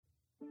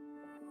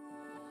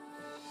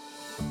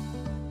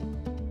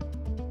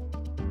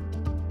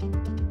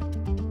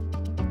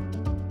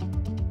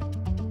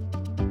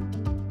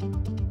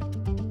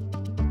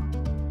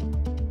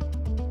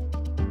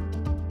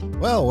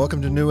Well,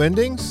 welcome to New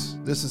Endings.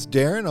 This is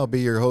Darren. I'll be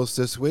your host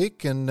this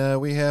week,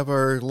 and we have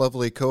our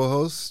lovely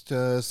co-host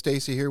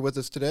Stacy here with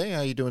us today.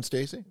 How you doing,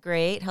 Stacy?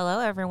 Great. Hello,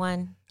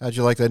 everyone. How'd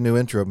you like that new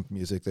intro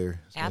music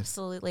there, Stacy?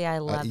 Absolutely, I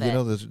love You it.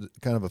 know, there's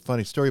kind of a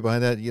funny story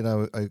behind that. You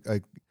know,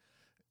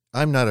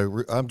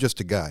 I'm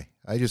just a guy.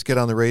 I just get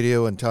on the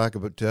radio and talk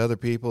to other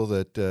people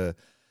that are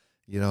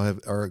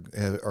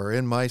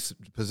in my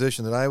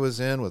position that I was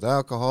in with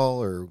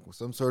alcohol or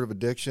some sort of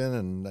addiction,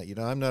 and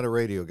I'm not a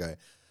radio guy.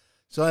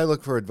 So I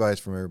look for advice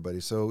from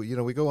everybody. So,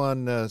 we go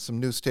on some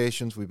new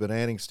stations. We've been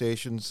adding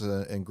stations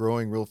and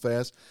growing real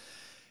fast.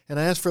 And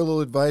I asked for a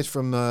little advice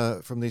from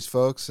these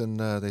folks, and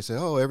they say,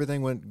 oh,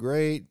 everything went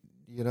great,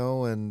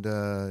 and,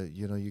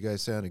 you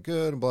guys sounded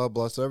good and blah,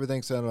 blah. So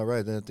everything sounded all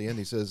right. Then at the end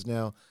he says,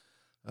 now,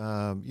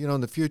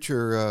 in the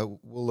future,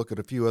 we'll look at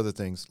a few other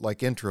things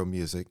like intro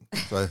music.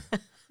 So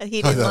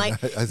He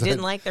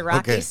didn't like the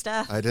rocky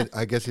stuff.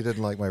 I guess he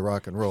didn't like my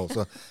rock and roll.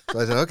 So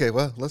I said, okay,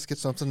 well, let's get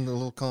something a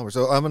little calmer.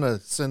 So I'm going to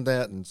send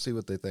that and see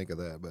what they think of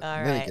that. But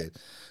in any case,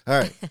 all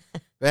right,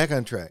 back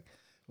on track.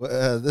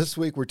 This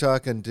week we're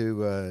talking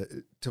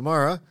to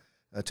Tamara.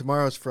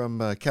 Tamara's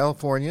from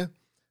California.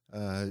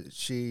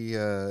 She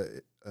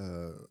went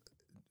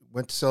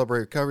to Celebrate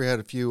Recovery, had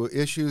a few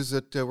issues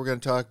that we're going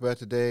to talk about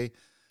today.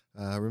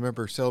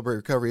 Remember, Celebrate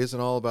Recovery isn't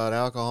all about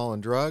alcohol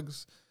and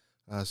drugs.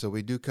 So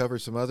we do cover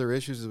some other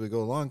issues as we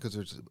go along because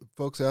there's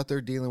folks out there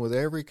dealing with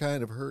every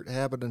kind of hurt,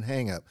 habit, and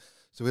hang-up.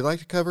 So we like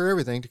to cover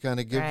everything to kind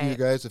of give you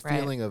guys a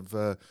feeling of,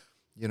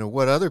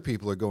 what other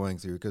people are going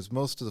through, because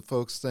most of the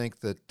folks think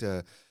that,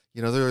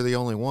 they're the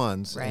only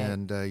ones,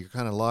 and you're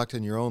kind of locked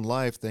in your own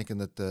life thinking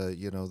that,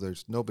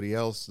 there's nobody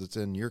else that's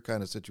in your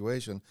kind of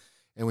situation.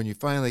 And when you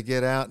finally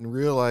get out and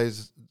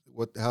realize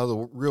how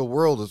the real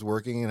world is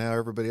working and how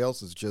everybody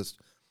else is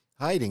just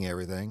hiding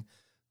everything,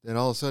 then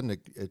all of a sudden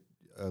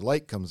a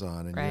light comes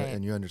on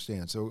and you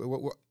understand.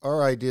 So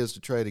our idea is to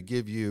try to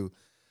give you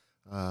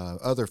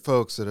other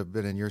folks that have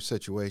been in your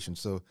situation.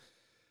 So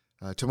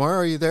Tamara,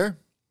 are you there?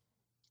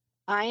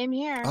 I am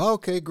here.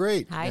 Okay,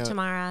 great. Hi, now,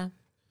 Tamara.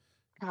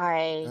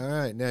 Hi. All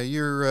right. Now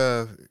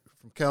you're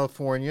from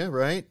California,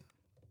 right?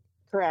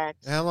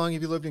 Correct. How long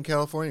have you lived in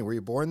California? Were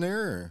you born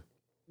there? Or?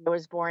 I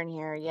was born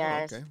here,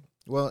 yes. Oh, okay.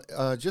 Well,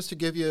 just to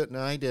give you an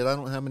idea, I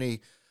don't know how many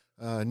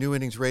New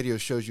Endings radio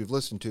shows you've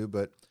listened to,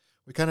 but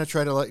we kind of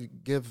try to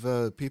give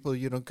people,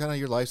 kind of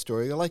your life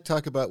story. I like to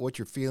talk about what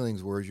your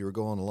feelings were as you were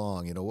going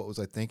along. What was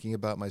I thinking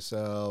about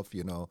myself?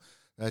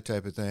 That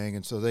type of thing.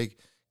 And so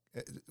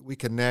we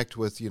connect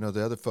with,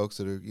 the other folks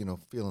that are,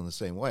 feeling the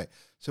same way.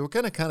 So we're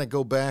going to kind of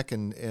go back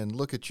and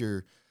look at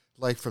your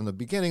life from the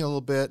beginning a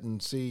little bit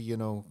and see,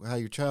 how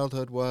your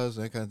childhood was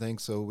and that kind of thing.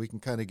 So we can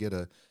kind of get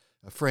a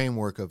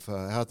framework of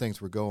how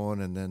things were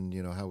going and then,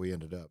 how we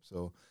ended up.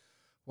 So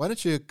why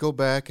don't you go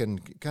back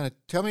and kind of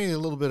tell me a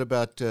little bit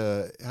about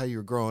how you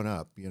were growing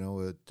up? Did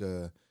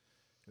you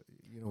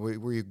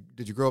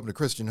grow up in a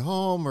Christian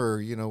home,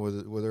 or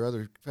were there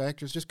other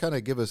factors? Just kind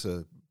of give us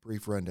a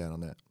brief rundown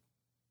on that.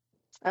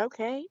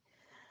 Okay,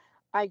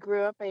 I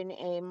grew up in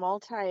a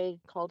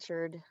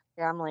multicultural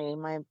family.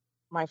 My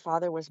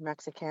father was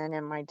Mexican,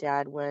 and my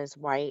dad was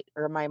white,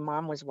 or my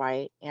mom was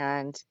white,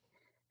 and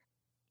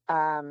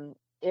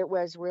it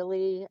was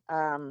really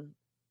I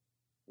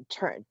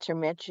can't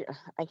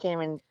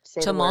even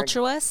say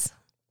tumultuous. The word.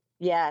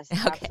 Yes,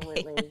 okay.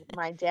 Absolutely.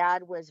 My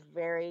dad was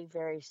very,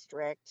 very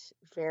strict.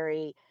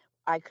 I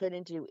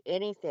couldn't do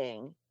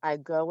anything.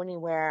 I'd go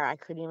anywhere. I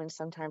couldn't even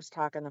sometimes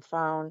talk on the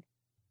phone.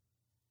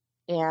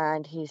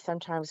 And he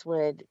sometimes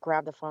would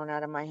grab the phone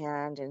out of my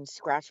hand and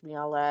scratch me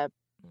all up.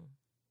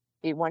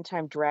 He one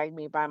time dragged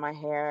me by my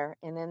hair.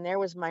 And then there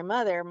was my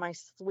mother, my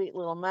sweet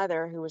little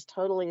mother, who was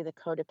totally the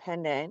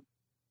codependent,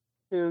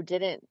 who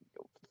didn't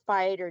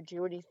fight or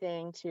do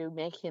anything to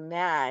make him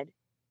mad.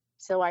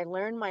 So I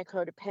learned my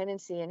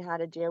codependency and how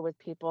to deal with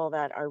people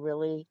that are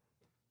really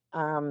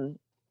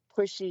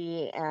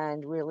pushy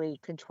and really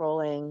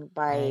controlling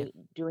by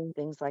doing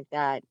things like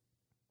that.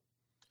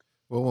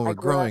 Well, when we're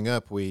growing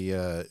up, we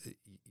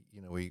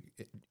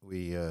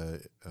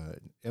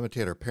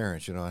imitate our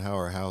parents, how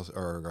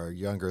our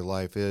younger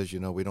life is.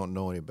 We don't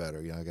know any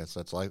better. I guess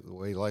that's the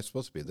way life's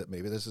supposed to be. That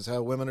maybe this is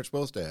how women are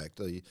supposed to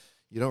act. You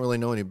don't really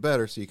know any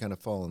better, so you kind of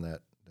fall in that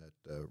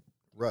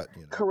rut.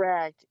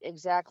 Correct.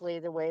 Exactly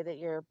the way that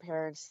your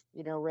parents,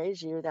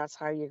 raise you, that's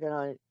how you're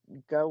going to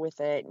go with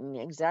it.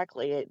 And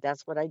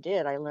that's what I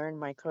did. I learned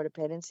my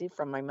codependency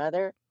from my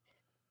mother,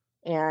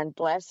 and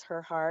bless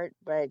her heart,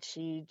 but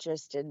she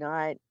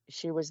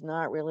was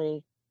not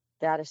really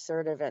that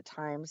assertive at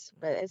times,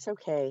 but it's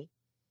okay.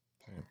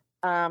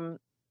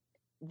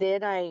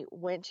 Then I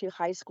went to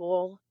high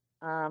school.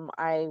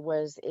 I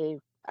was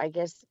I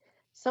guess,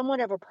 somewhat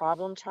of a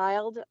problem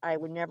child. I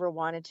would never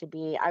wanted to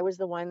be. I was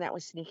the one that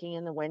was sneaking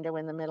in the window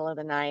in the middle of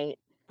the night,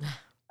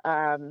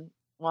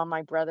 while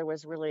my brother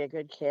was really a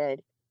good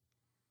kid.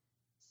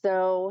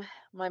 So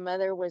my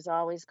mother was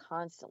always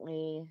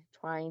constantly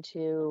trying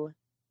to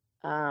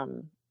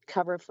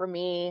cover for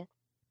me,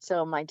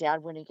 so my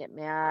dad wouldn't get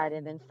mad.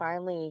 And then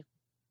finally,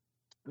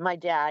 my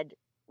dad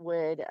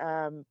would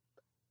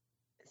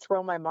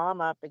throw my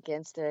mom up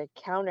against a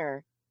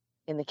counter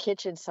in the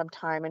kitchen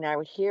sometime, and I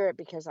would hear it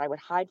because I would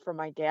hide from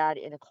my dad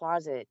in a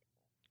closet.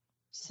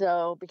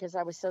 So, because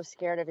I was so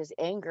scared of his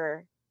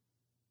anger.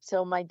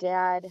 So my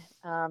dad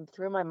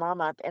threw my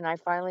mom up, and I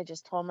finally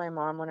just told my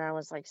mom when I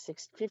was like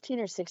 15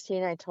 or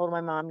 16, I told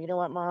my mom, you know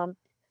what, Mom,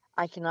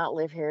 I cannot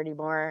live here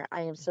anymore.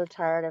 I am so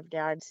tired of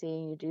Dad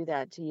seeing you do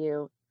that to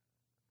you.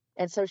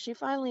 And so she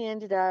finally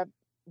ended up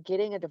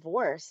getting a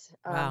divorce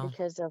Wow.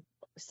 because of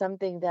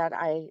something that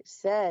I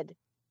said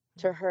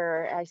to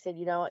her. I said,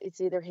 you know,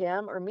 it's either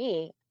him or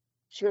me.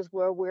 She goes,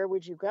 well, where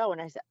would you go? And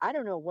I said, I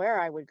don't know where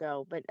I would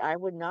go, but I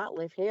would not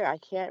live here. I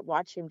can't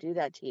watch him do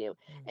that to you.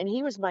 And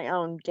he was my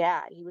own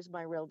dad. He was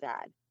my real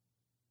dad.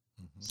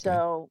 Okay.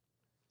 So,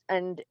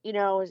 and, you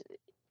know,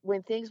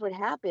 when things would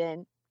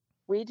happen,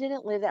 we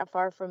didn't live that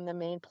far from the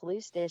main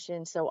police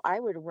station. So I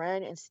would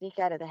run and sneak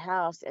out of the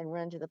house and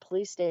run to the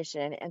police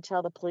station and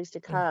tell the police to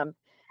come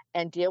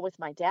and deal with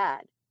my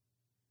dad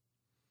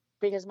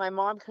because my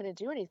mom couldn't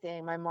do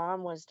anything. My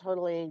mom was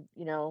totally,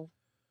 you know,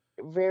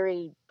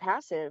 very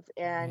passive.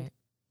 And Right.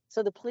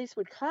 so the police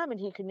would come and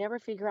he could never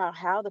figure out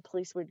how the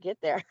police would get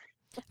there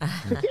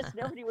because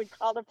nobody would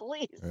call the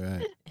police.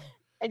 Right.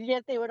 And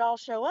yet they would all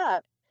show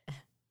up.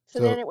 So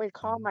then So, it would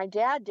calm my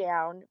dad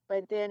down,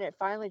 but then it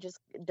finally just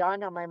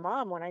dawned on my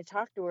mom when I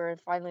talked to her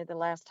finally the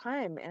last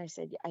time, and I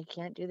said, I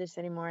can't do this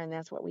anymore, and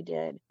that's what we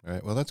did.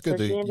 right. Well, that's So good.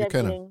 she You ended up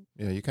kind of,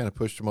 getting, you kind of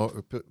pushed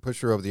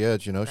pushed her over the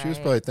edge. You know, she was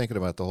Right. probably thinking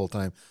about it the whole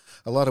time.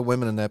 A lot of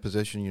women in that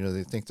position, you know,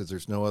 they think that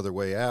there's no other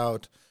way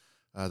out.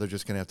 They're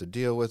just going to have to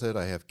deal with it.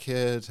 I have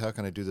kids. How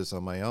can I do this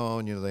on my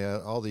own? You know, they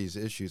have all these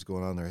issues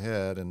going on in their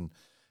head, and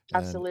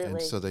absolutely.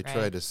 so they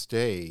try Right. to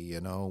stay.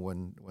 You know,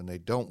 when they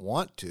don't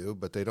want to,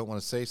 but they don't want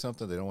to say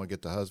something. They don't want to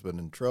get the husband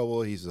in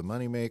trouble. He's the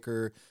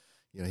moneymaker.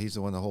 You know, he's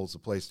the one that holds the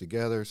place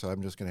together. So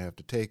I'm just going to have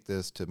to take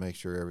this to make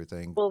sure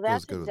everything Well, goes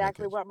that's good with my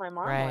exactly kids. what my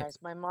mom Right. was.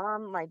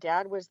 My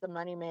dad was the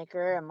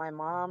moneymaker, and my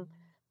mom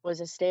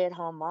was a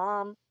stay-at-home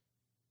mom.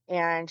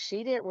 And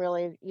she didn't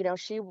really, you know,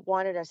 she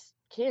wanted us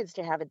kids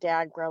to have a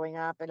dad growing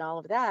up and all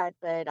of that.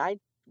 But I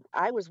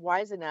was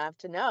wise enough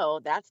to know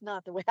that's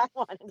not the way I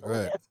wanted to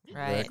Right. live.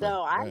 Right. Exactly.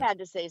 So I Right. had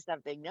to say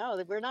something. No,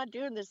 that we're not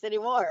doing this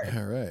anymore.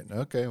 All right.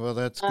 Okay. Well,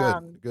 that's good.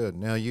 Um, Good.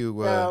 Now you,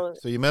 so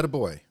so you met a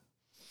boy.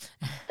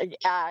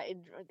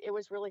 it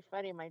was really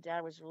funny. My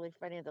dad was really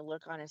funny. The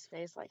look on his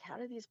face, like, how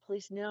do these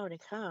police know to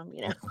come?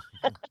 You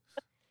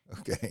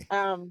Okay.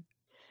 know.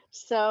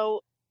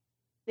 So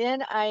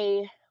then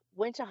I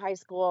went to high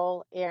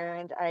school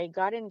and I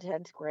got in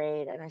 10th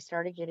grade and I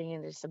started getting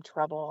into some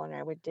trouble and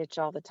I would ditch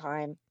all the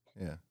time.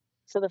 Yeah.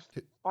 So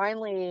T-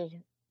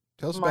 finally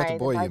Tell us about the the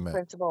boy you vice met.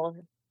 principal,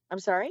 I'm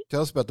sorry.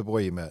 Tell us about the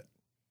boy you met,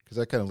 because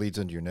that kind of leads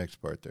into your next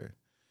part there.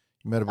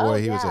 You met a Oh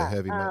boy. He was a yeah.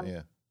 heavy metal.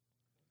 Yeah.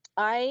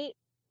 I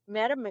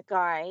met a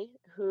guy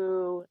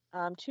who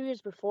 2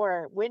 years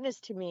before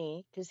witnessed to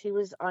me because he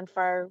was on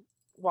fire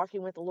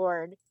walking with the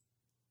Lord.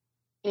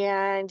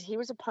 And he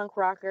was a punk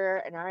rocker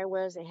and I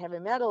was a heavy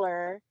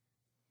metaler.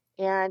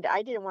 And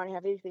I didn't want to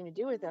have anything to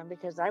do with him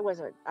because I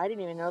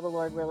didn't even know the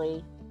Lord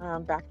really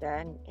back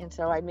then. And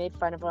so I made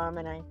fun of him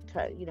and I,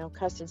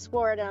 cussed and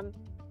swore at him.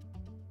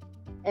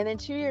 And then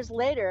 2 years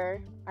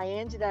later, I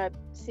ended up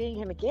seeing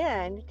him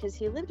again because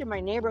he lived in my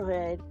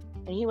neighborhood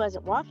and he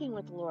wasn't walking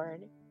with the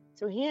Lord.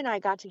 So he and I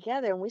got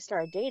together and we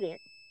started dating.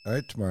 All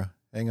right, Tamara.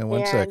 Hang on one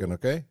And second,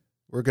 okay?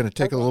 We're going to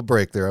take a okay, little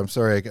break there. I'm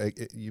sorry.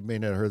 You may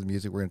not have heard the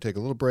music. We're going to take a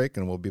little break,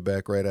 and we'll be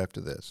back right after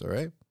this, all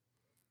right?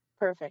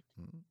 perfect.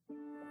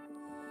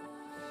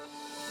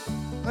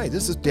 Hi,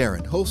 this is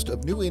Darren, host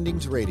of New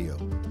Endings Radio.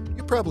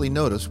 You probably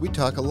noticed we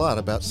talk a lot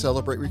about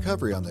Celebrate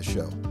Recovery on this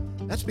show.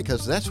 That's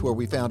because that's where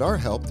we found our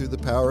help through the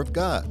power of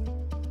God.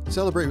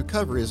 Celebrate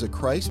Recovery is a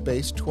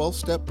Christ-based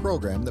 12-step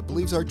program that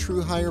believes our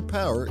true higher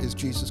power is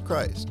Jesus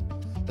Christ.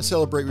 A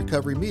Celebrate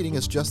Recovery meeting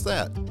is just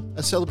that,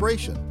 a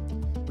celebration.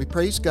 We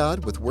praise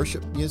God with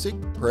worship music,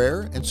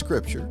 prayer, and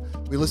scripture.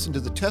 We listen to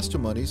the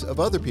testimonies of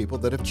other people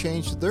that have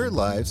changed their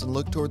lives and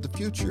look toward the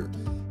future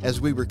as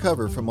we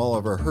recover from all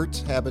of our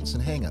hurts, habits,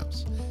 and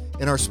hang-ups.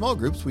 In our small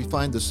groups, we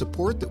find the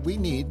support that we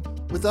need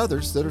with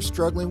others that are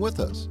struggling with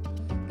us.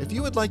 If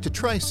you would like to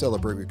try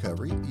Celebrate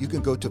Recovery, you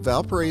can go to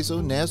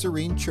Valparaiso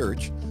Nazarene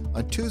Church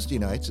on Tuesday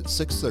nights at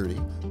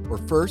 6:30 or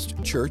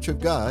First Church of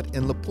God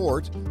in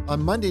LaPorte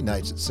on Monday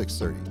nights at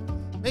 6:30.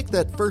 Make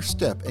that first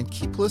step and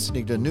keep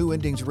listening to New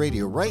Endings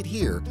Radio right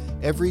here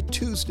every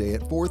Tuesday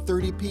at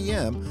 4:30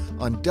 p.m.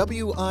 on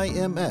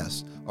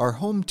WIMS, our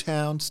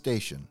hometown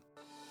station.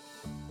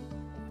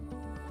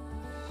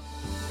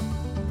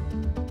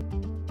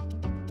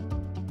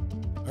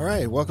 All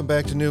right, welcome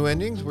back to New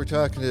Endings. We're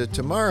talking to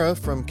Tamara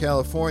from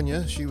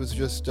California. She was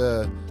just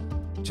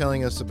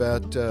telling us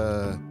about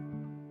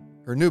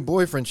her new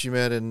boyfriend she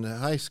met in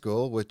high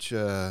school, which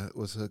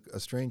was a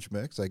strange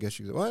mix. I guess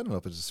well, I don't know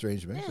if it's a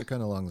strange mix. They're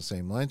kind of along the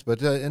same lines.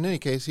 But in any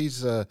case,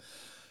 he's heavy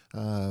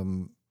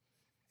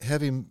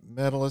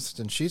metalist,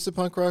 and she's the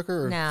punk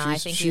rocker? Or No, I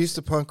think she's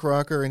the punk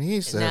rocker, and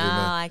he's the No, heavy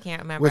metal. I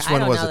can't remember. Which I one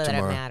don't was know it, that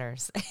Tamara? it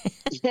matters.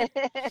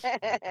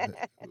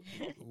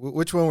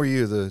 Which one were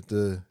you,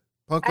 the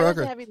Punk I was a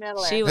rocker? heavy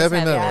metaler. She was Heavy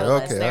heavy metaler,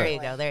 metalist. okay, There all you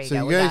right. go. There you So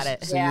go. you We got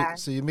guys, it. Yeah.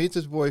 so you meet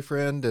this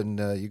boyfriend and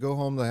you go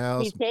home to the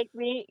house. He takes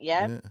me,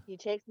 yep. Yeah. He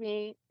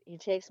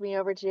takes me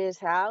over to his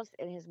house,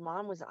 and his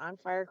mom was on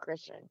fire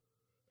Christian.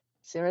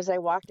 As soon as I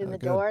walked in Oh, the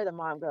good. door, the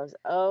mom goes,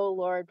 "Oh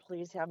Lord,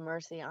 please have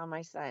mercy on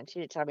my son." She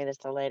didn't tell me this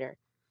till later.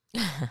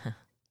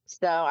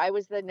 So I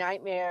was the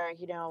nightmare,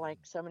 like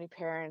so many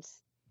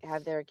parents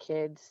have their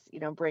kids,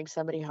 bring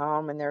somebody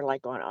home and they're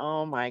like going,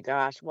 "Oh my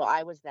gosh." Well,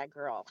 I was that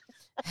girl.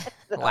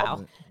 So,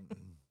 Wow.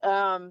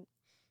 um,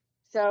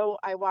 so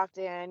I walked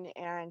in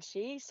and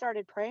she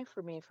started praying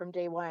for me from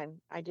day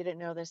one. I didn't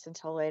know this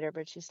until later,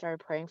 but she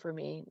started praying for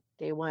me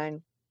day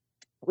one.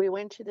 We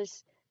went to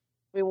this.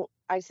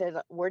 I said,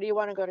 "Where do you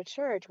want to go to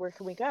church? Where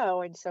can we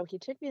go?" And so he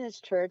took me to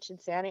this church in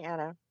Santa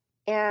Ana.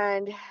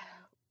 And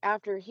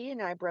after he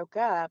and I broke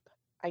up,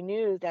 I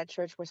knew that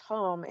church was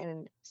home.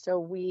 And so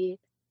we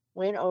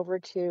went over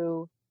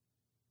to,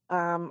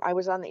 I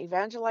was on the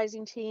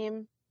evangelizing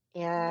team.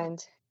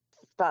 And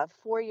about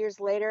 4 years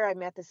later, I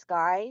met this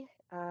guy.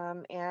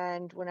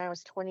 And when I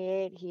was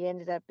 28, he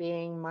ended up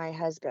being my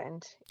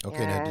husband.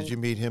 Okay, now did And you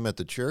meet him at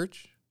the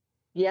church?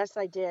 yes,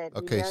 I did.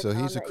 We Okay, met so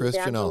on he's a the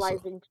Christian also.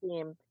 evangelizing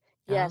team.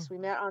 Oh, Yes, we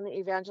met on the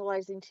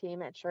evangelizing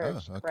team at Oh,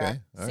 church,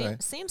 correct? okay, all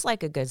right. seems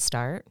like a good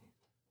start.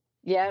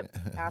 Yep,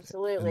 And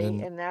absolutely. then,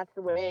 And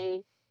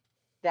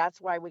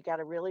that's why we got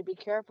to really be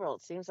careful.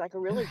 It seems like a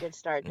really good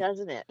start,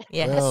 doesn't it?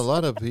 well, a Yes.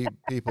 lot of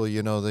people,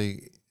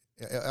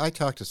 I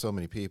talk to so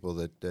many people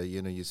that,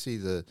 you see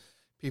the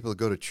people that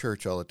go to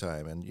church all the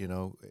time. And,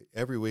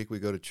 every week we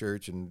go to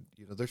church and,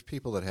 there's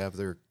people that have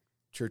their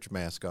church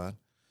mask on.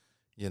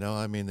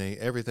 I mean,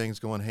 everything's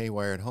going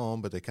haywire at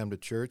home, but they come to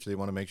church. They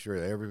want to make sure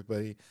that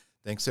everybody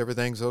thinks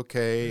everything's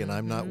okay. And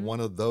I'm not Mm-hmm. one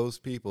of those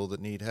people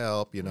that need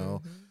help. Mm-hmm.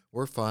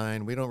 We're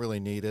fine. We don't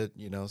really need it.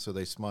 So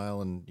they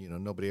smile and,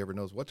 nobody ever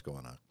knows what's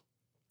going on.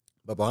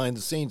 But behind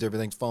the scenes,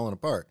 everything's falling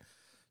apart.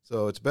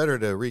 So it's better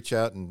to reach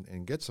out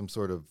and get some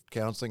sort of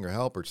counseling or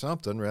help or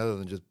something rather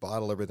than just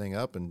bottle everything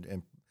up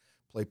and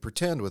play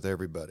pretend with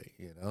everybody.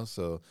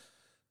 So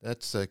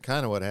that's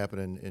kind of what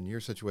happened in your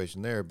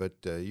situation there. But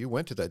you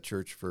went to that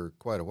church for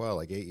quite a while,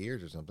 like 8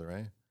 years or something,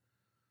 right?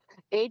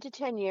 8 to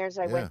 10 years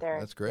I Yeah, went there.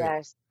 that's great.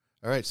 Yes.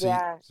 All right,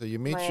 Yeah. so you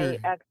meet My your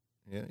ex,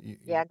 yeah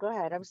yeah, go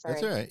ahead. I'm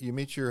that's all sorry. right. You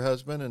meet your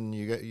husband and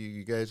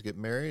you guys get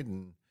married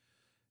and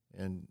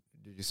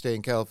did you stay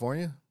in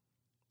California?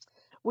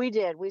 We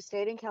did. We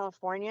stayed in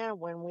California.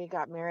 When we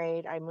got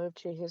married, I moved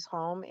to his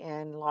home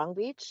in Long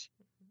Beach,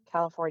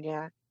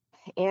 California.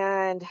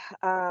 And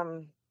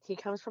he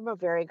comes from a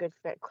very good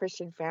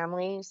Christian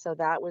family, so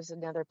that was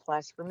another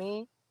plus for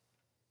me.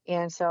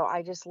 And so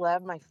I just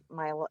love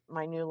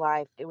my new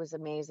life. It was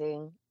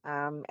amazing.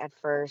 At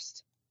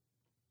first,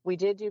 we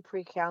did do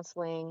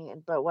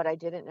pre-counseling, but what I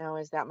didn't know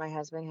is that my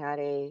husband had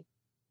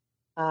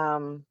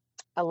um,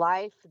 a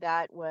life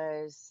that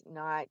was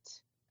not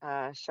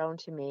shown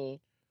to me,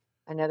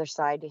 another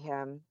side to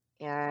him.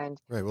 And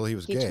Right. Well, he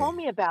was he told gay.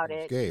 me He about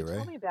was it. gay, He told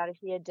right? me about it.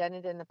 He had done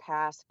it in the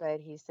past, but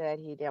he said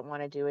he didn't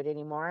want to do it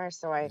anymore.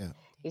 So Yeah.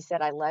 he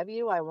said, "I love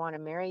you. I want to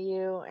marry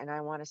you, and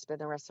I want to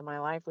spend the rest of my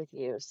life with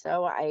you."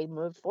 So I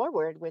moved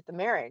forward with the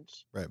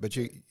marriage. Right. But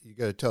you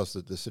got to tell us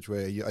that the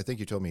situation. I think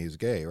you told me he was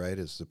gay, right?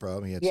 Is the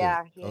problem? He had so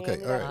Yeah, he okay.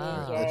 ended All up right. All being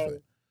right. That's Oh, gay.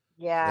 fine. So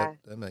Yeah,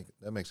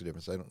 that makes a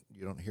difference.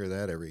 You don't hear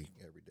that every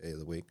day of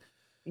the week.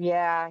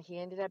 yeah, he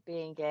ended up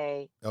being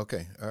gay.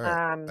 Okay. All right.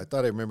 I Um,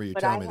 thought I remember you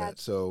but I telling me had, that.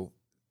 So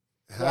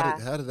yeah.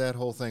 how did that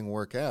whole thing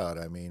work out?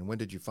 I mean, when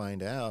did you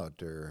find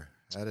out, or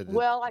how did it?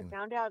 Well, I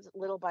found out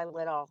little by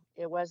little.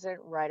 It wasn't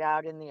right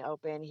out in the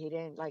open. He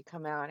didn't like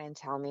come out and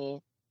tell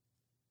me.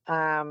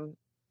 Um,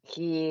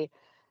 he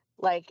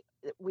like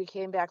we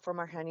came back from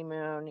our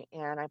honeymoon,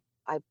 and I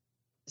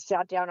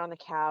sat down on the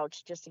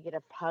couch just to get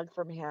a hug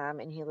from him,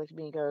 and he looked at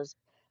me and goes,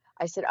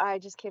 I said, "I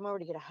just came over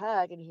to get a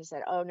hug," and he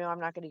said, "Oh no, I'm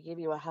not going to give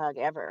you a hug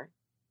ever."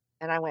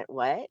 And I went,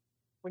 "What?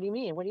 What do you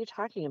mean? What are you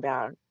talking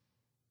about?"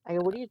 I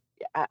go, "What do you,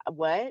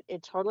 what?"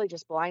 It totally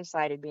just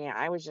blindsided me.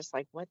 I was just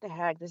like, "What the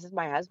heck? This is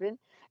my husband,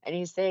 and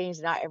he's saying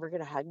he's not ever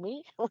going to hug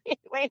me."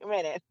 Wait a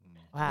minute.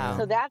 Yeah. wow.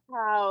 So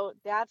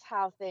that's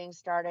how things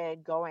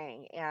started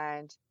going.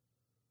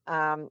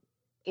 Um,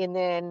 and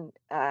then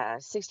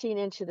 16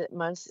 into the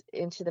months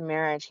into the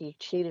marriage, he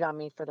cheated on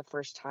me for the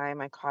first time.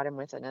 I caught him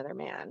with another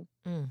man.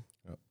 Mm.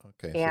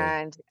 Okay. So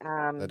And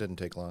that didn't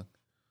take long.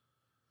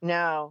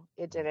 no,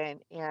 it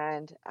didn't.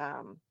 And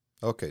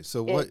Okay.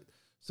 So it what?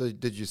 So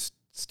did you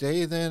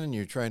stay then, and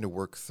you're trying to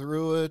work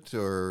through it,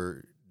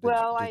 or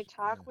well, I yeah.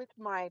 talked with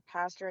my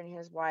pastor and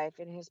his wife,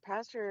 and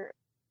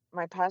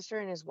my pastor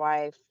and his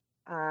wife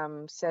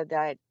said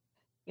that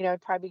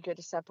it'd probably be good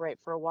to separate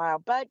for a while.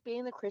 But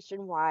being the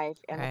Christian wife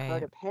and the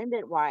Right.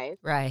 codependent wife,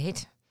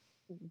 Right.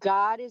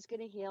 God is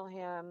going to heal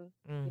him.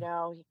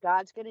 Mm.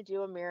 God's going to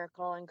do a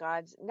miracle, and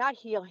God's not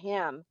heal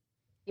him.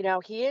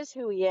 He is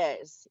who he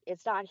is.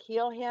 It's not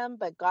heal him,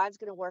 but God's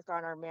going to work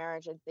on our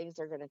marriage and things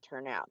are going to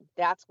turn out.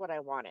 That's what I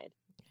wanted.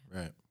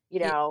 Right.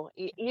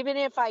 It, Even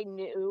if I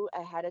knew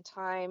ahead of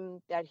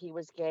time that he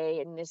was gay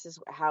and this is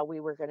how we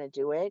were going to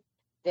do it,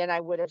 then I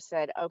would have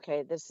said,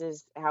 okay, this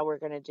is how we're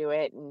going to do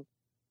it. And,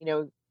 you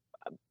know,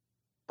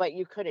 but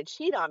you couldn't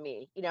cheat on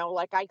me,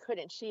 like I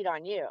couldn't cheat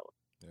on you.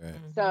 Right.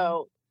 Mm-hmm.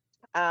 So,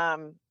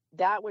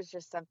 that was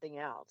just something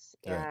else.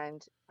 Right.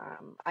 And,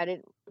 I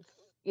didn't,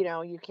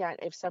 you can't,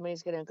 if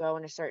somebody's going to go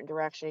in a certain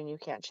direction, you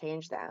can't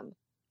change them.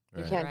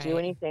 You Right. can't do Right.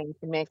 anything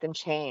to make them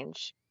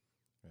change.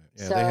 Right.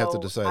 Yeah, they have to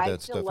So decide I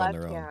that still stuff on loved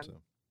their own. him. So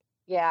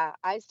Yeah,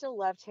 I still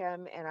loved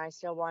him and I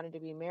still wanted to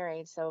be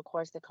married. So of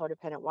course the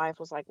codependent wife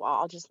was like, well,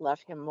 I'll just love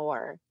him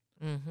more.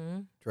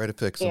 Mm-hmm. try to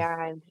fix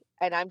them.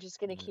 And I'm just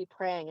going to Yeah. keep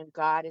praying and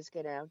God is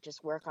going to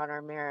just work on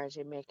our marriage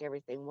and make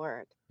everything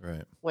work.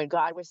 Right. When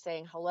God was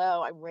saying,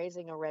 hello, I'm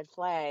raising a red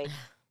flag.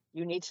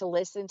 You need to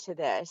listen to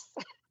this.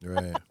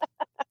 Right.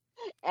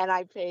 And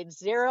I paid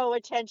zero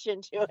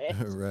attention to it.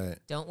 Right.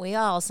 Don't we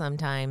all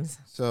sometimes?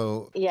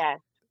 So Yeah.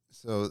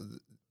 so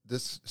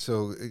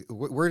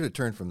where did it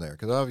turn from there?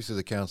 Because obviously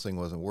the counseling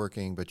wasn't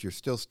working, but you're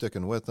still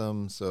sticking with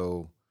them.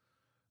 So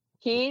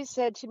He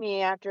said to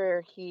me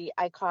after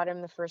I caught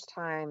him the first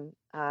time,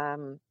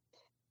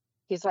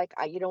 he's like,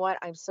 you know what?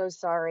 I'm so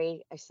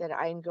sorry. I said,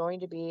 I'm going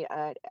to be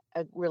a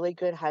really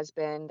good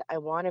husband. I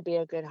want to be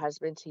a good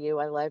husband to you.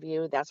 I love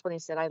you. That's when he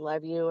said, I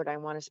love you and I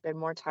want to spend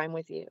more time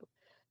with you,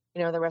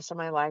 the rest of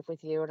my life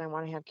with you. And I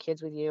want to have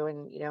kids with you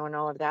and, and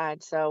all of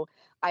that. So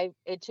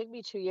it took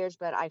me 2 years,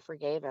 but I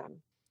forgave him okay.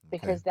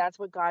 because that's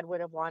what God would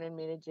have wanted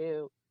me to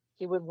do.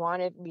 He would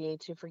wanted me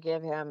to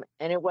forgive him.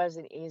 And it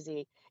wasn't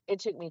easy.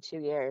 It took me 2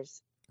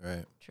 years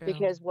Right. True.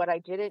 because what I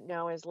didn't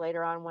know is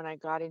later on when I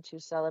got into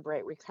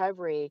Celebrate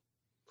Recovery,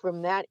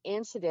 from that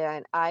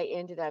incident, I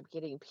ended up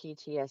getting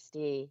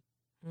PTSD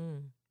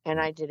Mm. and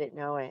Right. I didn't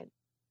know it.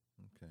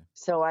 Okay.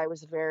 So I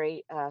was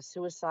very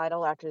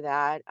suicidal after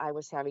that. I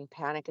was having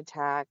panic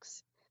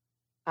attacks.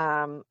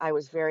 I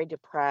was very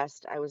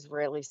depressed. I was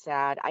really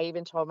sad. I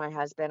even told my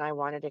husband I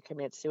wanted to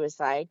commit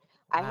suicide.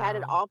 I had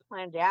it Wow. all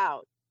planned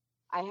out.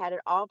 I had it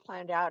all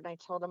planned out, and I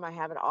told him I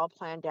have it all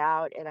planned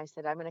out. And I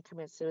said, I'm going to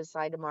commit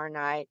suicide tomorrow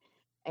night.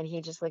 And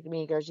he just looked at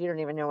me. He goes, you don't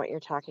even know what you're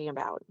talking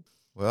about. And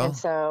Well,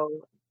 so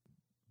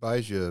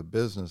buys you a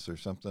business or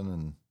something,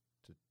 and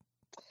to,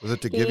 was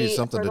it to give you he,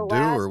 something for to the do,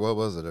 last, or what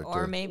was it? Or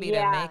Or to, maybe to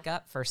yeah, make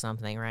up for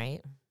something,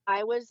 right?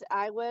 I was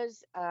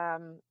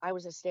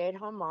a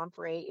stay-at-home mom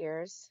for 8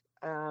 years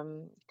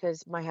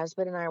because my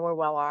husband and I were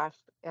well off.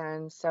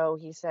 And so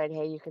he said,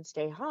 hey, you can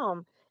stay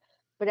home.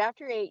 But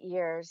after 8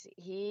 years,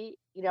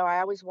 I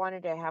always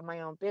wanted to have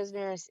my own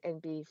business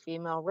and be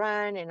female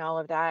run and all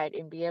of that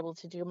and be able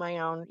to do my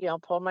own,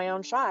 pull my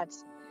own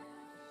shots.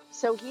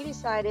 So he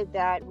decided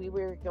that we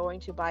were going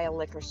to buy a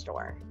liquor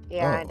store.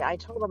 And oh, I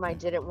told him I okay.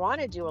 didn't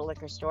want to do a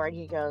liquor store. And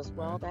he goes, All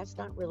well, right. that's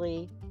not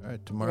really, All right,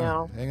 you Tamara,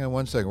 know, hang on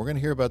one second. We're going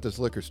to hear about this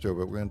liquor store,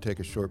 but we're going to take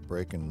a short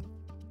break, and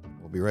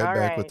we'll be right all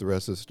back with right. the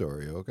rest of the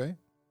story, okay?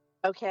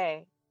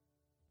 Okay.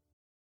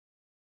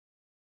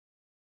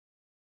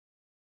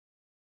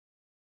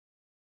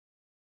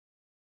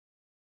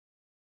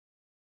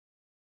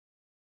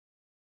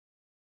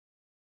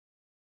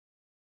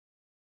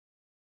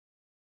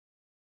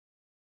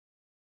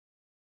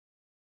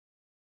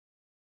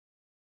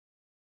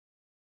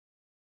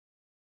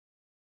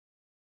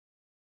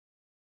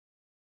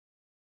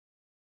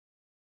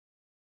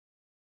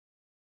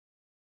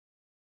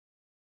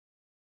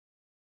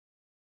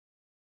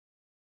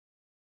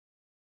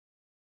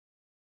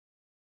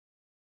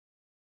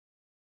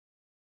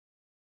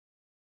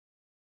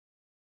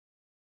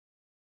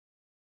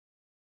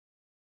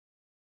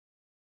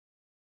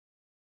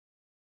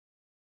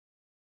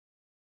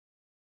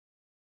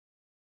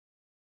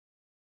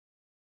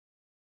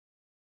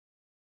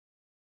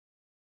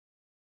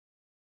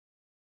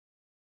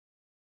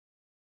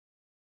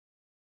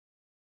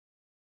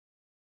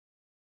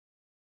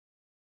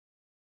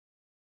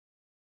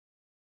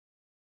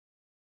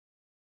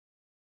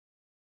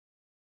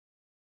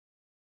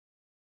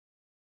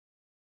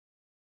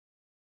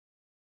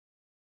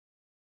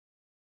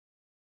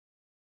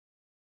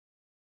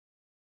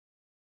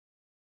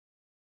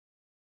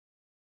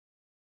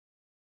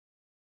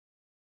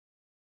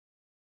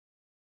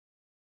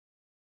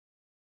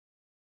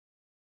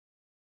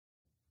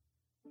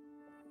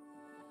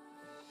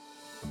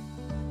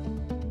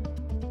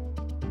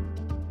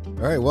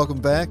 All right, welcome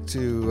back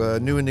to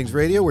New Endings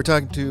Radio. We're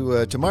talking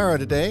to Tamara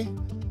today.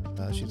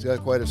 She's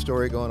got quite a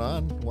story going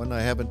on. One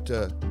I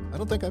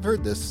don't think I've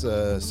heard this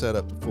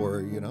setup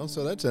before,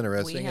 so that's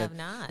interesting. We have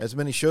not. As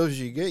many shows as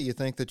you get, you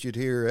think that you'd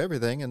hear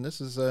everything, and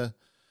this is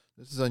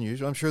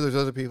unusual. I'm sure there's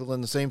other people in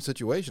the same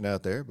situation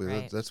out there, but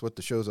Right. that's what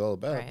the show's all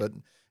about. Right. But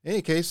in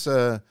any case,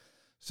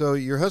 so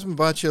your husband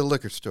bought you a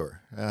liquor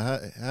store.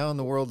 How in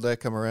the world did that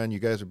come around? You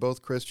guys are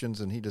both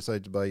Christians, and he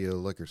decided to buy you a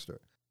liquor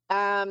store.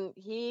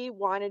 He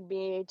wanted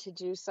me to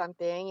do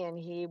something and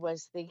he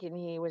was thinking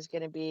he was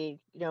going to be,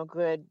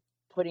 good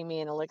putting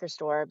me in a liquor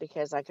store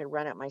because I could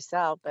run it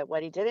myself. But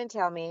what he didn't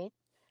tell me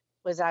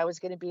was I was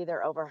going to be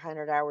there over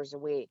 100 hours a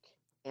week.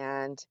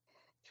 And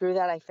through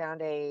that, I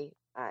found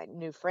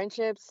new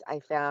friendships.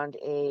 I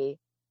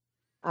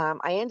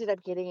ended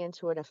up getting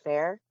into an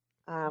affair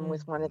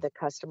with one of the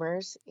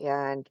customers.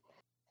 And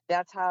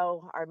that's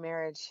how our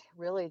marriage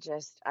really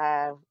just,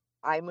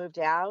 I moved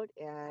out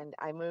and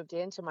I moved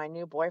into my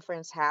new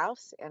boyfriend's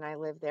house and I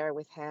lived there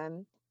with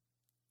him.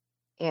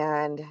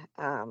 And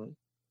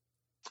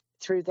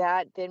through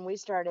that, then we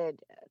started,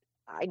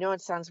 I know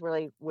it sounds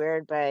really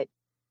weird, but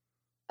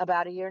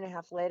about a year and a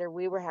half later,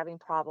 we were having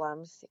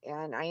problems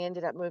and I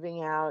ended up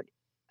moving out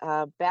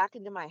back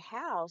into my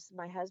house.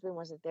 My husband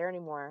wasn't there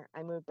anymore.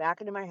 I moved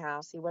back into my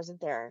house. He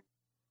wasn't there.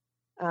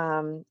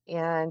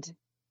 And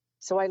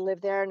so I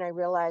lived there and I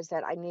realized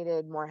that I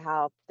needed more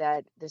help,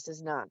 that this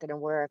is not going to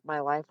work. My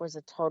life was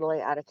a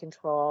totally out of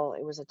control.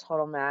 It was a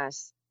total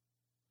mess.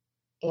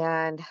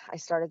 And I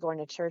started going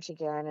to church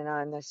again. And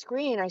on the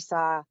screen, I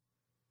saw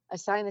a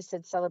sign that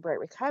said Celebrate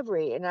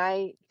Recovery. And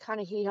I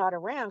kind of hee hawed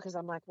around because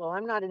I'm like, well,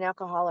 I'm not an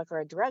alcoholic or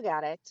a drug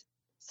addict.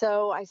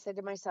 So I said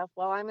to myself,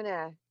 well, I'm going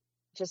to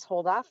just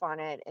hold off on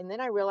it. And then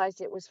I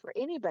realized it was for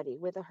anybody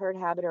with a hurt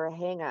habit or a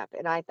hang up.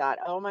 And I thought,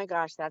 oh my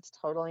gosh, that's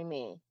totally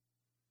me.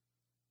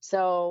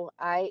 So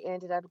I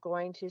ended up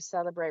going to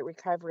Celebrate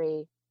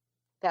Recovery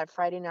that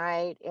Friday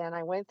night. And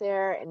I went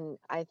there and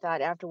I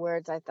thought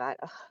afterwards, I thought,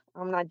 "Ugh,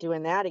 I'm not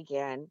doing that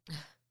again.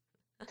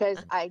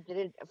 Because I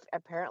didn't,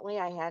 apparently,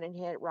 I hadn't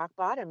hit rock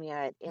bottom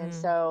yet. And Mm.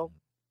 so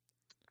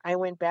I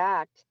went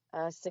back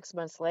 6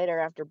 months later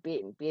after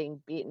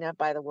being beaten up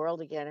by the world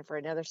again for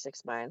another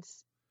 6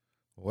 months.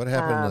 What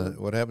happened? Um,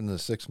 What happened in the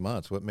 6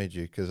 months? What made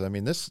you? Because I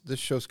mean, this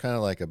show's kind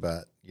of like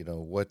about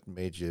what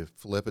made you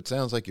flip. It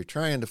sounds like you're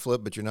trying to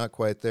flip, but you're not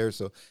quite there.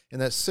 So in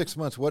that 6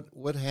 months,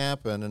 what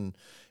happened,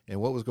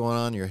 and what was going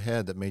on in your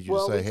head that made you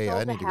well, decide, we hey, I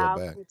sold the need to go house.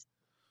 back?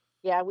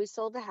 Yeah, we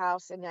sold the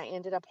house and I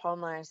ended up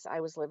homeless. I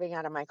was living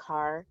out of my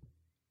car.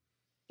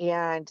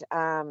 And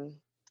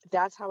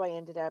that's how I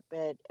ended up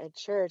at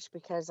church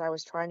because I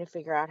was trying to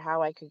figure out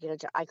how I could get a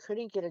job. I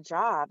couldn't get a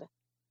job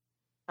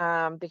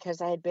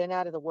because I had been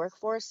out of the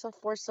workforce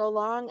for so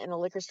long, and the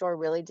liquor store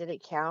really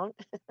didn't count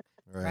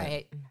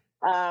Right.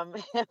 Right. um,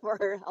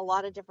 for a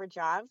lot of different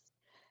jobs.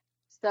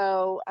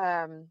 So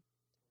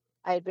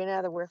I had been out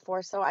of the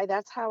workforce. So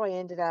that's how I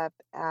ended up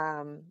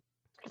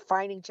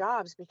finding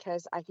jobs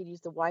because I could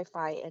use the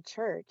Wi-Fi at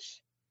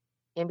church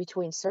in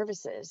between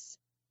services.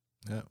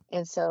 Yeah.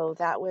 And so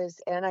that was,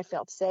 and I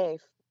felt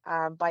safe.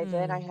 By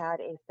then, I Mm. had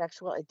a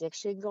sexual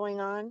addiction going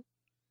on,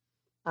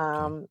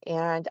 Okay.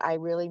 and I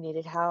really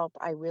needed help.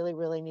 I really,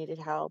 really needed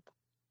help.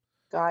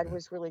 God Right.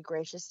 was really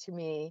gracious to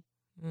me.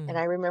 And Mm.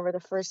 I remember the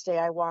first day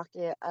I walked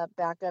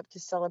back up to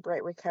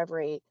Celebrate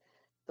Recovery,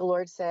 the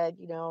Lord said,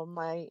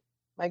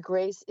 my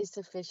grace is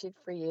sufficient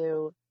for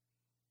you.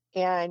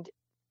 And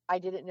I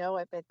didn't know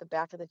it, but the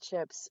back of the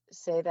chips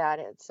say that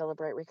at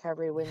Celebrate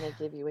Recovery when they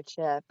give you a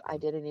chip. I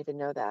didn't even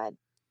know that.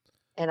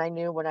 And I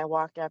knew when I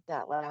walked up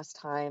that last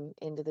time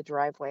into the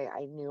driveway,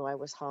 I knew I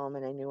was home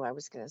and I knew I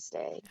was going to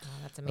stay. Oh,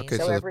 that's Okay. So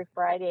amazing. So every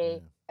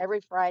yeah.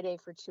 Friday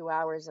for 2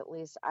 hours at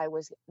least, I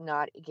was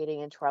not getting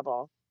in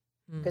trouble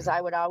because Mm. Right.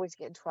 I would always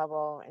get in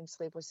trouble and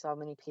sleep with so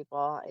many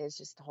people. It's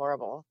just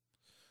horrible.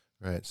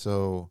 Right.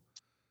 So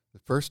the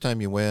first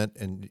time you went,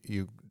 and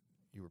you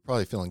were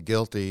probably feeling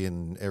guilty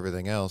and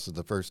everything else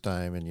the first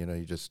time, and you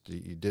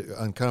did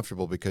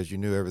uncomfortable because you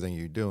knew everything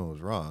you were doing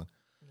was wrong.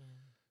 Yeah.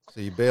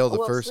 So you bailed the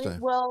Well, first sleep.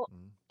 time. Well,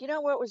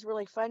 Mhm. what was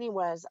really funny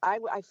was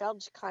I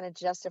felt kind of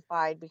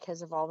justified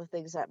because of all the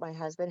things that my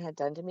husband had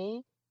done to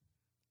me.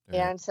 Right.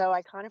 And so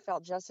I kind of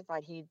felt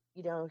justified. He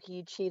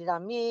cheated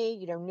on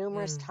me,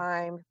 numerous Mm.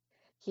 times.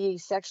 He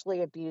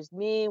sexually abused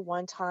me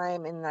one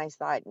time, and I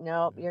thought,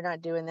 nope, Yeah. you're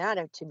not doing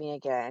that to me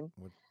again.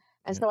 What,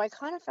 And yeah. so I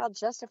kind of felt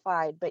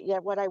justified. But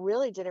yet, what I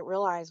really didn't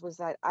realize was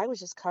that I was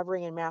just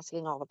covering and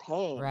masking all the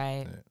pain.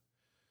 Right. Yeah.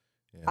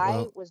 Yeah. I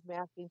Well. was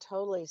masking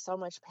totally so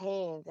much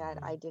pain that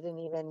Mhm. I didn't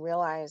even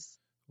realize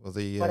Well,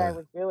 the what I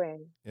was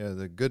doing. yeah,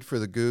 the good for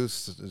the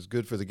goose is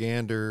good for the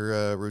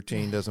gander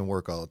routine doesn't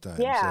work all the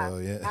time. Yeah, So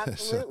yeah, so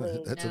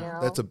absolutely. No.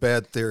 that's a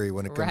bad theory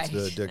when it comes to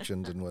Right.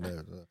 addictions and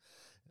whatever.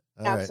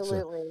 All right. So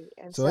Absolutely.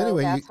 And so so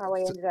anyway, that's how I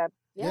ended up,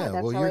 yeah, yeah.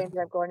 that's Well, how I you're ended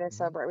up going to mhm,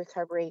 Celebrate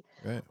Recovery.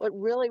 right. What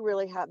really,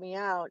 really helped me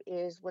out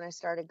is when I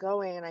started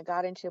going and I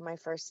got into my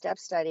first step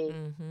study,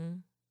 Mm-hmm.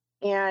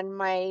 and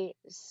my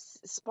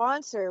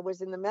sponsor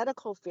was in the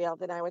medical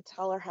field, and I would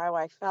tell her how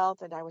I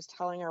felt, and I was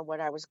telling her what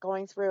I was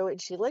going through.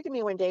 And she looked at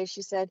me one day,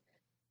 she said,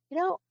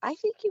 I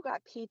think you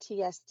got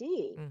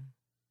PTSD. Mm.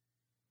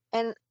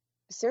 And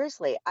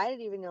seriously, I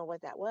didn't even know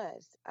what that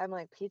was. I'm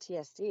like,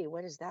 PTSD,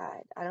 what is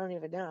that? I don't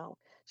even know.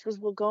 She goes,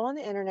 well, go on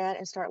the internet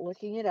and start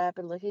looking it up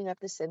and looking up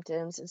the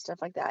symptoms and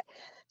stuff like that.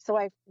 So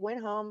I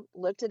went home,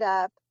 looked it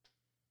up.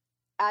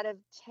 Out of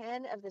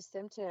 10 of the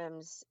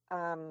symptoms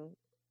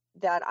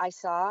that I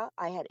saw,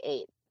 I had 8.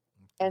 Okay.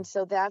 And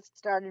so that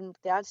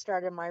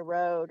started my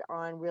road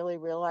on really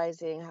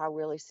realizing how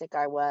really sick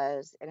I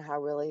was and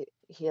how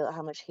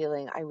much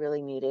healing I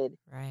really needed,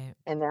 Right.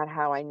 and that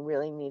how I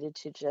really needed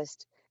to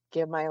just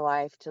give my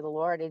life to the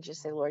Lord and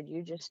just say, Lord,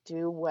 you just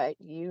do what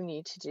you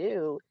need to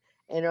do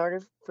in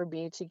order for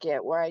me to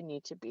get where I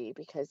need to be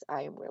because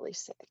I am really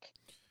sick.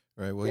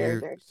 Right. Well, Very,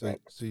 very sick.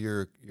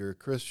 you're a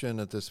Christian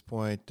at this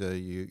point.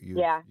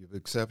 Yeah. You've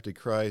accepted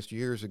Christ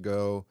years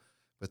ago,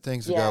 but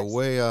things have got Yes.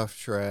 way off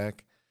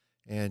track,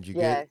 and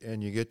Yes.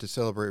 you get to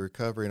celebrate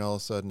recovery, and all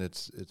of a sudden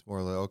it's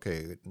more like,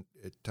 okay,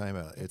 time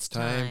out. It's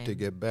time to time.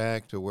 get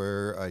back to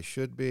where I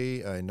should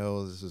be. I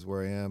know this is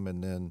where I am,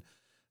 and then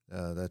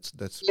that's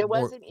It more.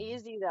 wasn't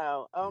easy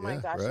though. Oh my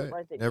Yeah, gosh, it right.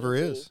 wasn't Never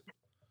easy. is.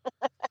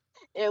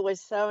 It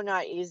was so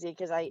not easy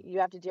because you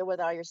have to deal with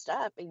all your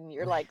stuff and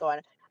you're like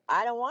going,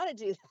 I don't want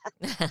to do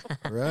that.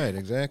 Right,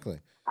 exactly.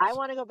 I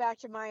want to go back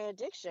to my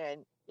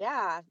addiction.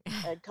 Yeah.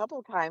 A couple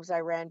of times I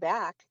ran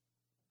back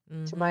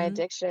to my Mm-hmm.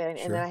 addiction and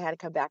then Sure. I had to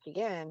come back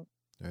again.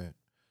 Right.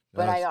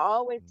 But No, I it's,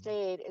 always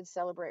stayed in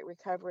Celebrate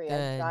Recovery.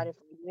 I thought Good. if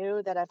I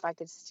knew that if I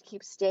could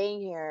keep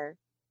staying here,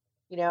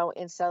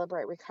 in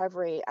Celebrate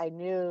Recovery, I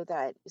knew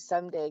that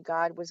someday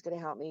God was going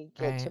to help me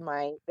get to Right.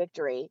 my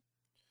victory.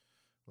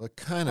 well, it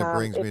kind of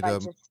brings If me I to,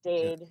 just yeah,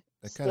 stayed,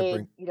 it kind of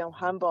bring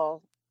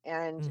humble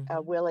and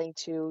Mm-hmm. willing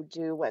to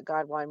do what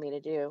God wanted me to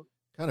do.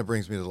 kind of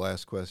brings me to the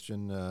last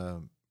question.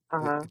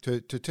 Uh-huh. To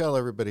tell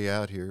everybody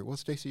out here, well,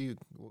 Stacy,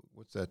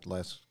 what's that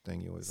last thing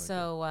you always like?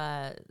 So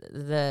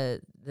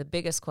the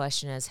biggest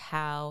question is,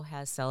 how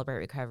has Celebrate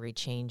Recovery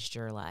changed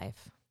your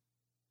life?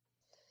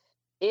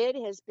 It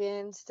has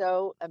been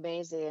so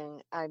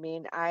amazing. I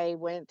mean, I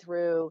went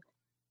through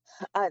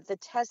the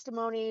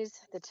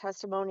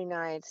testimony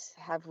nights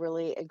have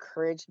really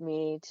encouraged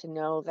me to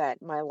know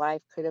that my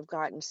life could have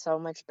gotten so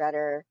much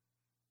better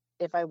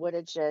if I would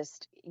have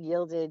just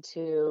yielded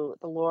to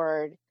the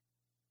Lord.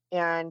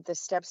 And the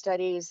step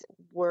studies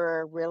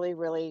were really,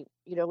 really,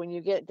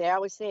 they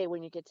always say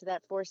when you get to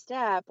that fourth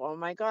step, oh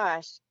my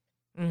gosh,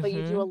 but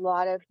you do a Mm-hmm.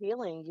 lot of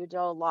healing. You do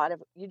a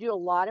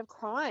lot of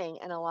crying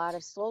and a lot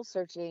of soul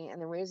searching. And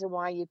the reason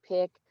why you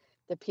pick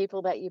the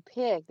people that you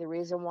pick, the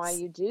reason why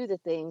you do the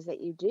things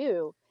that you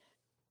do.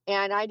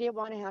 And I didn't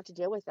want to have to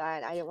deal with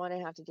that. I didn't want to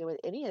have to deal with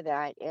any of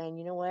that. And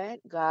you know what?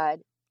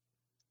 God,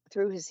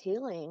 through his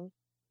healing,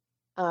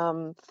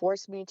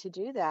 forced me to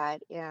do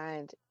that.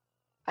 And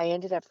I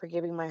ended up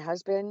forgiving my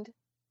husband,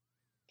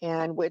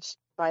 and which,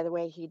 by the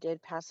way, he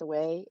did pass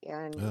away.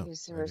 And Oh,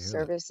 his sorry to first hear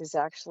that. service is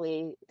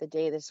actually the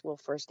day this will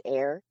first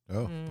air.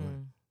 Oh boy.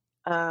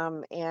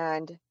 Mm.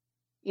 And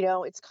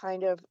it's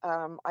kind of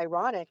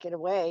ironic in a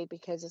way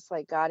because it's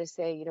like God is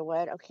saying, you know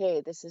what?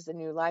 Okay, this is a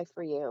new life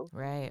for you.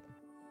 Right.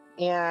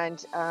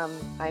 And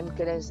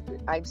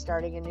I'm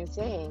starting a new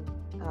thing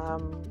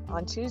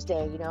on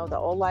Tuesday. The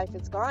old life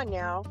is gone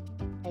now,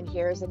 and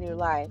here's a new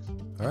life.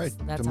 All right,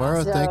 That's Tamara,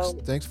 awesome.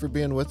 So thanks for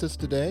being with us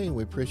today.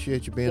 We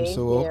appreciate you being thank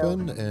so you.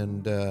 open,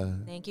 and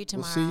Thank you,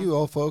 we'll see Tamara. you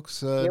all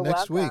folks You're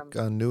next welcome. week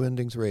on New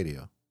Endings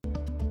Radio.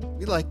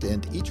 We like to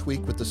end each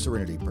week with the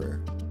Serenity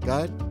Prayer.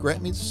 God,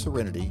 grant me the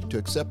serenity to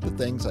accept the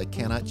things I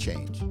cannot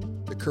change,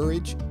 the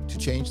courage to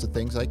change the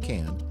things I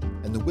can,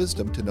 and the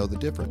wisdom to know the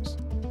difference.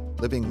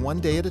 Living one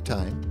day at a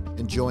time,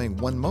 enjoying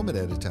one moment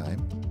at a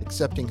time,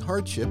 accepting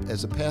hardship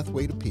as a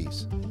pathway to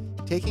peace,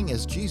 taking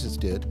as Jesus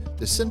did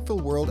the sinful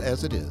world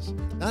as it is,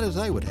 not as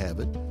I would have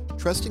it,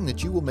 trusting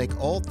that you will make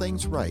all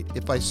things right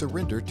if I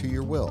surrender to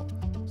your will,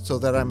 so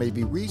that I may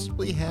be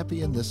reasonably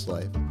happy in this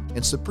life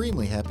and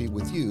supremely happy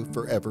with you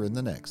forever in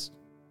the next.